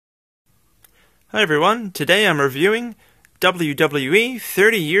Hi everyone, today I'm reviewing WWE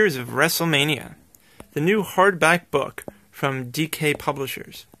 30 Years of WrestleMania, the new hardback book from DK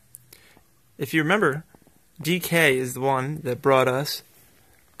Publishers. If you remember, DK is the one that brought us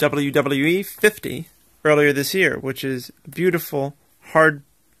WWE 50 earlier this year, which is a beautiful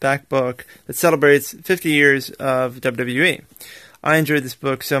hardback book that celebrates 50 years of WWE. I enjoyed this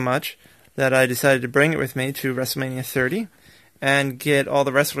book so much that I decided to bring it with me to WrestleMania 30 and get all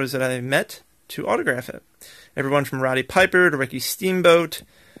the wrestlers that I met to autograph it. Everyone from Roddy Piper to Ricky Steamboat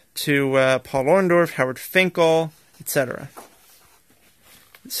to Paul Orndorff, Howard Finkel, etc.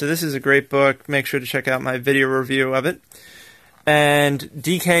 So this is a great book. Make sure to check out my video review of it. And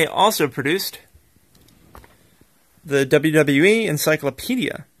DK also produced the WWE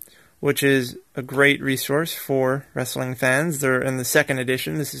Encyclopedia, which is a great resource for wrestling fans. They're in the second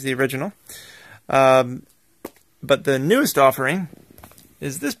edition. This is the original. But the newest offering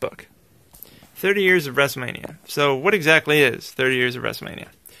is this book, 30 Years of WrestleMania. So what exactly is 30 Years of WrestleMania?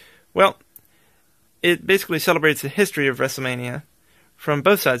 Well, it basically celebrates the history of WrestleMania from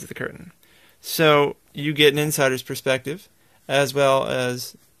both sides of the curtain. So you get an insider's perspective as well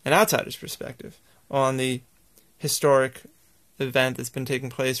as an outsider's perspective on the historic event that's been taking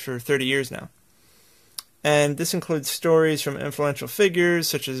place for 30 years now. And this includes stories from influential figures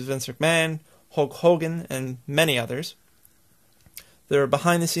such as Vince McMahon, Hulk Hogan, and many others. There are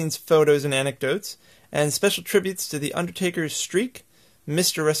behind-the-scenes photos and anecdotes, and special tributes to The Undertaker's streak,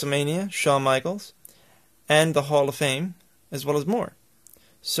 Mr. WrestleMania, Shawn Michaels, and the Hall of Fame, as well as more.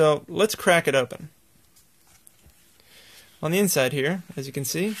 So let's crack it open. On the inside here, as you can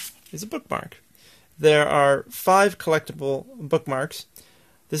see, is a bookmark. There are 5 collectible bookmarks.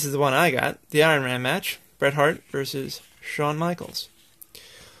 This is the one I got, the Iron Man match, Bret Hart versus Shawn Michaels.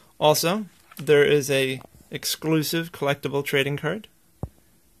 Also, there is a exclusive collectible trading card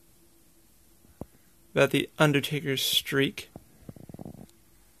about the Undertaker's streak.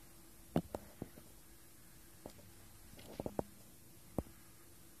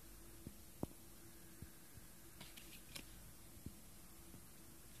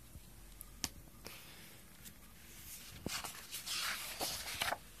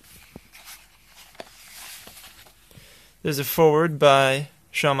 There's a foreword by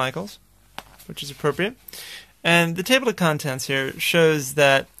Shawn Michaels, which is appropriate. And the table of contents here shows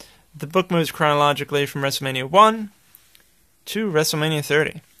that the book moves chronologically from WrestleMania 1 to WrestleMania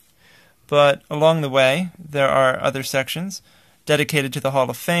 30. But along the way, there are other sections dedicated to the Hall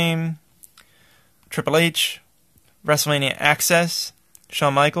of Fame, Triple H, WrestleMania Access,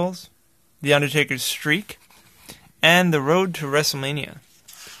 Shawn Michaels, The Undertaker's streak, and the road to WrestleMania.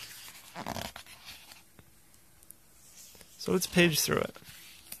 So let's page through it.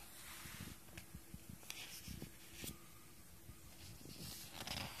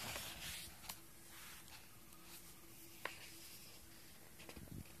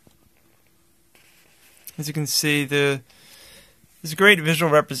 As you can see, there's a great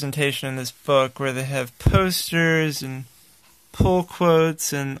visual representation in this book where they have posters and pull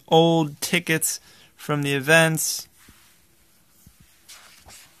quotes and old tickets from the events.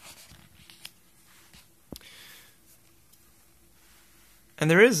 And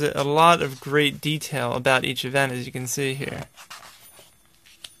there is a lot of great detail about each event, as you can see here.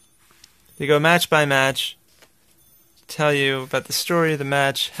 They go match by match, tell you about the story of the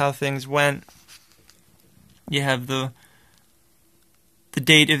match, how things went. You have the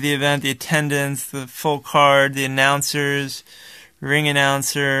date of the event, the attendance, the full card, the announcers, ring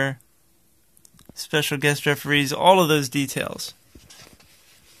announcer, special guest referees, all of those details,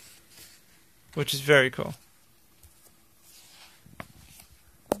 which is very cool.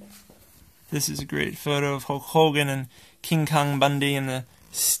 This is a great photo of Hulk Hogan and King Kong Bundy in the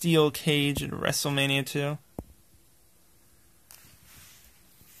steel cage at WrestleMania 2.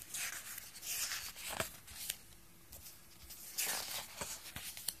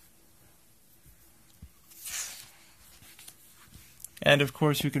 And of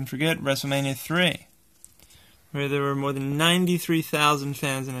course, who can forget WrestleMania 3, where there were more than 93,000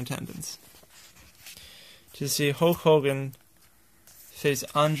 fans in attendance to see Hulk Hogan face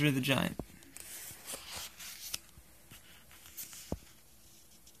Andre the Giant.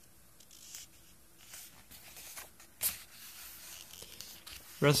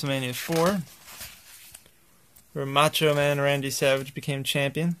 WrestleMania 4, where Macho Man Randy Savage became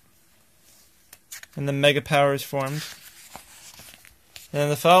champion, and the Mega Powers formed. And then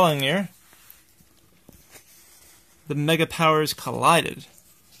the following year, the Mega Powers collided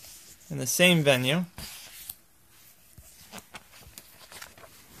in the same venue.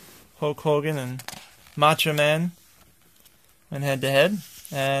 Hulk Hogan and Macho Man went head to head,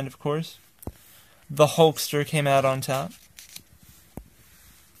 and of course, the Hulkster came out on top.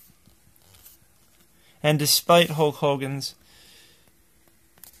 And despite Hulk Hogan's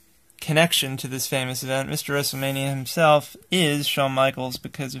connection to this famous event, Mr. WrestleMania himself is Shawn Michaels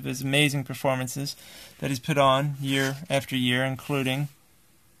because of his amazing performances that he's put on year after year, including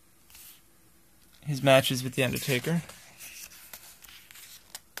his matches with The Undertaker.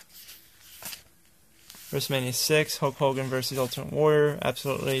 WrestleMania 6, Hulk Hogan vs. Ultimate Warrior,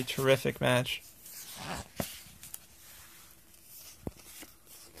 absolutely terrific match.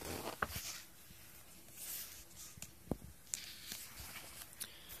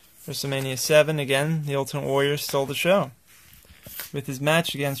 WrestleMania 7, again, the Ultimate Warrior stole the show with his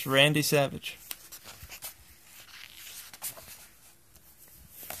match against Randy Savage.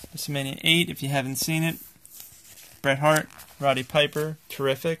 WrestleMania 8, if you haven't seen it, Bret Hart, Roddy Piper,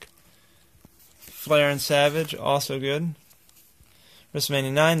 terrific. Flair and Savage, also good.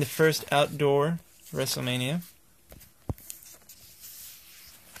 WrestleMania 9, the first outdoor WrestleMania.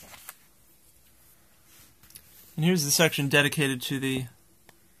 And here's the section dedicated to the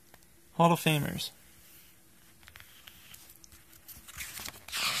Hall of Famers.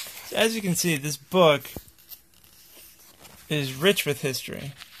 So as you can see, this book is rich with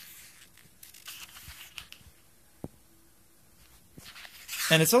history.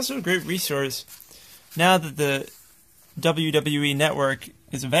 And it's also a great resource now that the WWE Network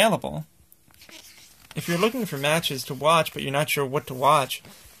is available. If you're looking for matches to watch but you're not sure what to watch,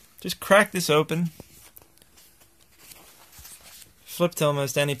 just crack this open, flip to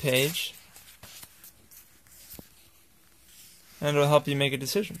almost any page, and it'll help you make a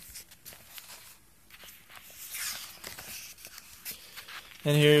decision.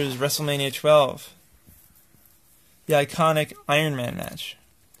 And here's WrestleMania 12, the iconic Iron Man match.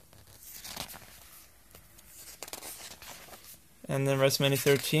 And then WrestleMania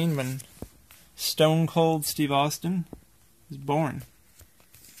 13, when Stone Cold Steve Austin was born.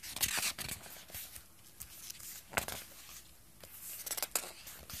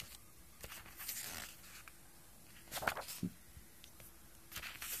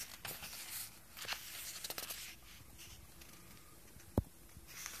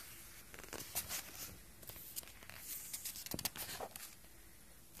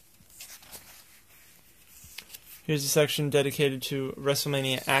 Here's a section dedicated to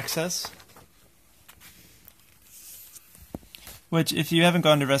WrestleMania Access, which, if you haven't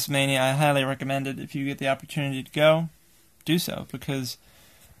gone to WrestleMania, I highly recommend it. If you get the opportunity to go, do so, because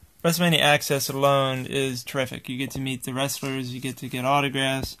WrestleMania Access alone is terrific. You get to meet the wrestlers, you get to get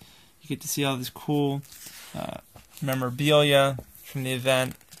autographs, you get to see all this cool memorabilia from the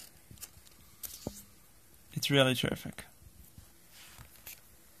event. It's really terrific.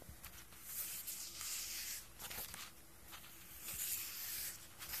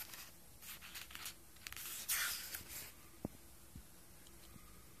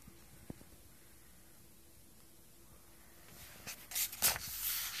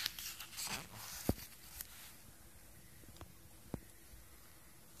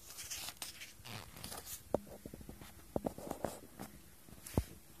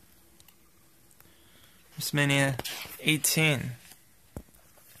 WrestleMania 18,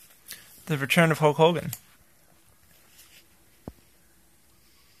 the return of Hulk Hogan.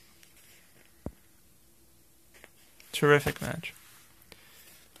 Terrific match.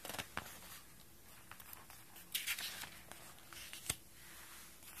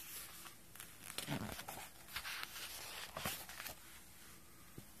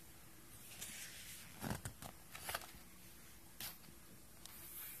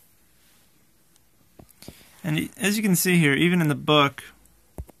 And as you can see here, even in the book,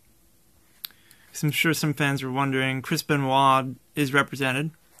 because I'm sure some fans were wondering, Chris Benoit is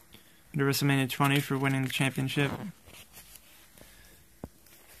represented under WrestleMania 20 for winning the championship.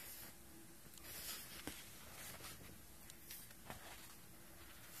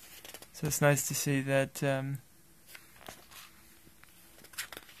 So it's nice to see that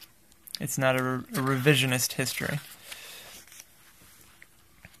it's not a revisionist history.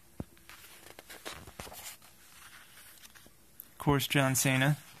 Of course, John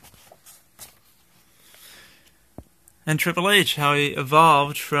Cena. And Triple H, how he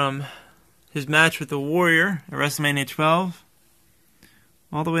evolved from his match with the Warrior at WrestleMania 12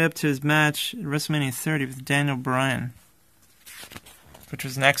 all the way up to his match at WrestleMania 30 with Daniel Bryan, which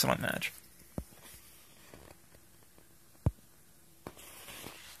was an excellent match.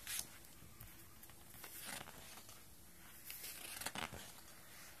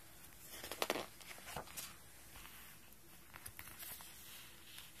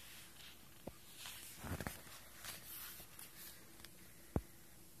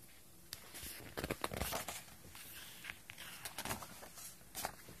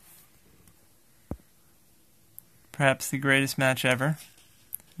 perhaps the greatest match ever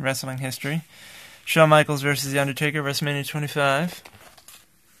in wrestling history. Shawn Michaels versus The Undertaker, WrestleMania 25.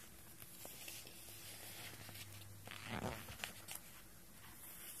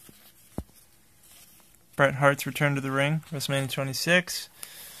 Bret Hart's return to the ring, WrestleMania 26.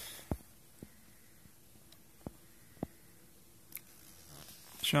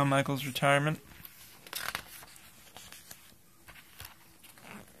 Shawn Michaels' retirement.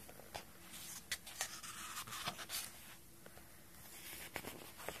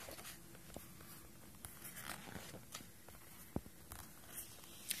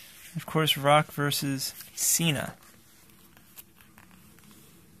 Of course, Rock versus Cena.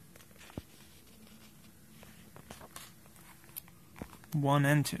 One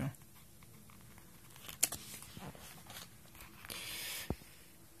and two.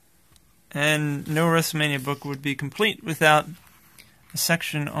 And no WrestleMania book would be complete without a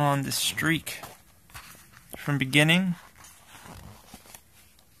section on the streak from beginning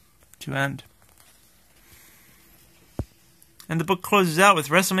to end. And the book closes out with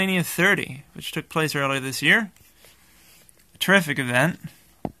WrestleMania 30, which took place earlier this year. A terrific event,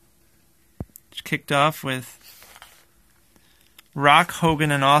 which kicked off with Rock,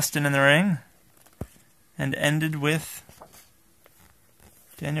 Hogan, and Austin in the ring, and ended with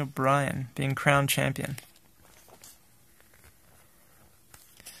Daniel Bryan being crowned champion.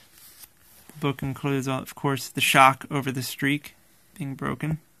 The book includes, of course, the shock over the streak being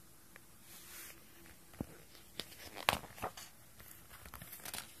broken.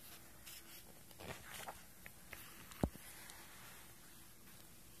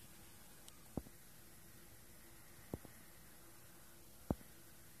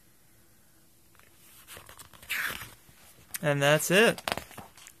 And that's it.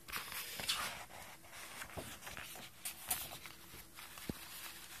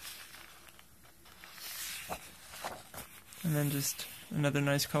 And then just another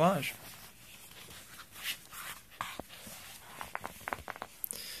nice collage.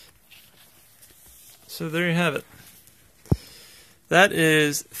 So there you have it. That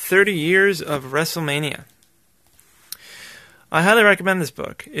is 30 years of WrestleMania. I highly recommend this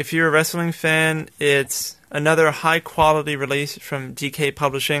book. If you're a wrestling fan, it's another high-quality release from DK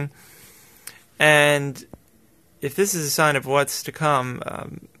Publishing. And if this is a sign of what's to come,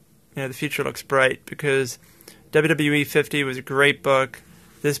 the future looks bright, because WWE 50 was a great book.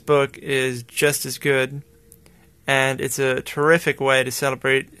 This book is just as good, and it's a terrific way to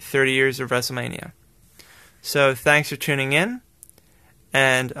celebrate 30 years of WrestleMania. So thanks for tuning in,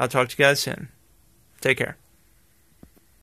 and I'll talk to you guys soon. Take care.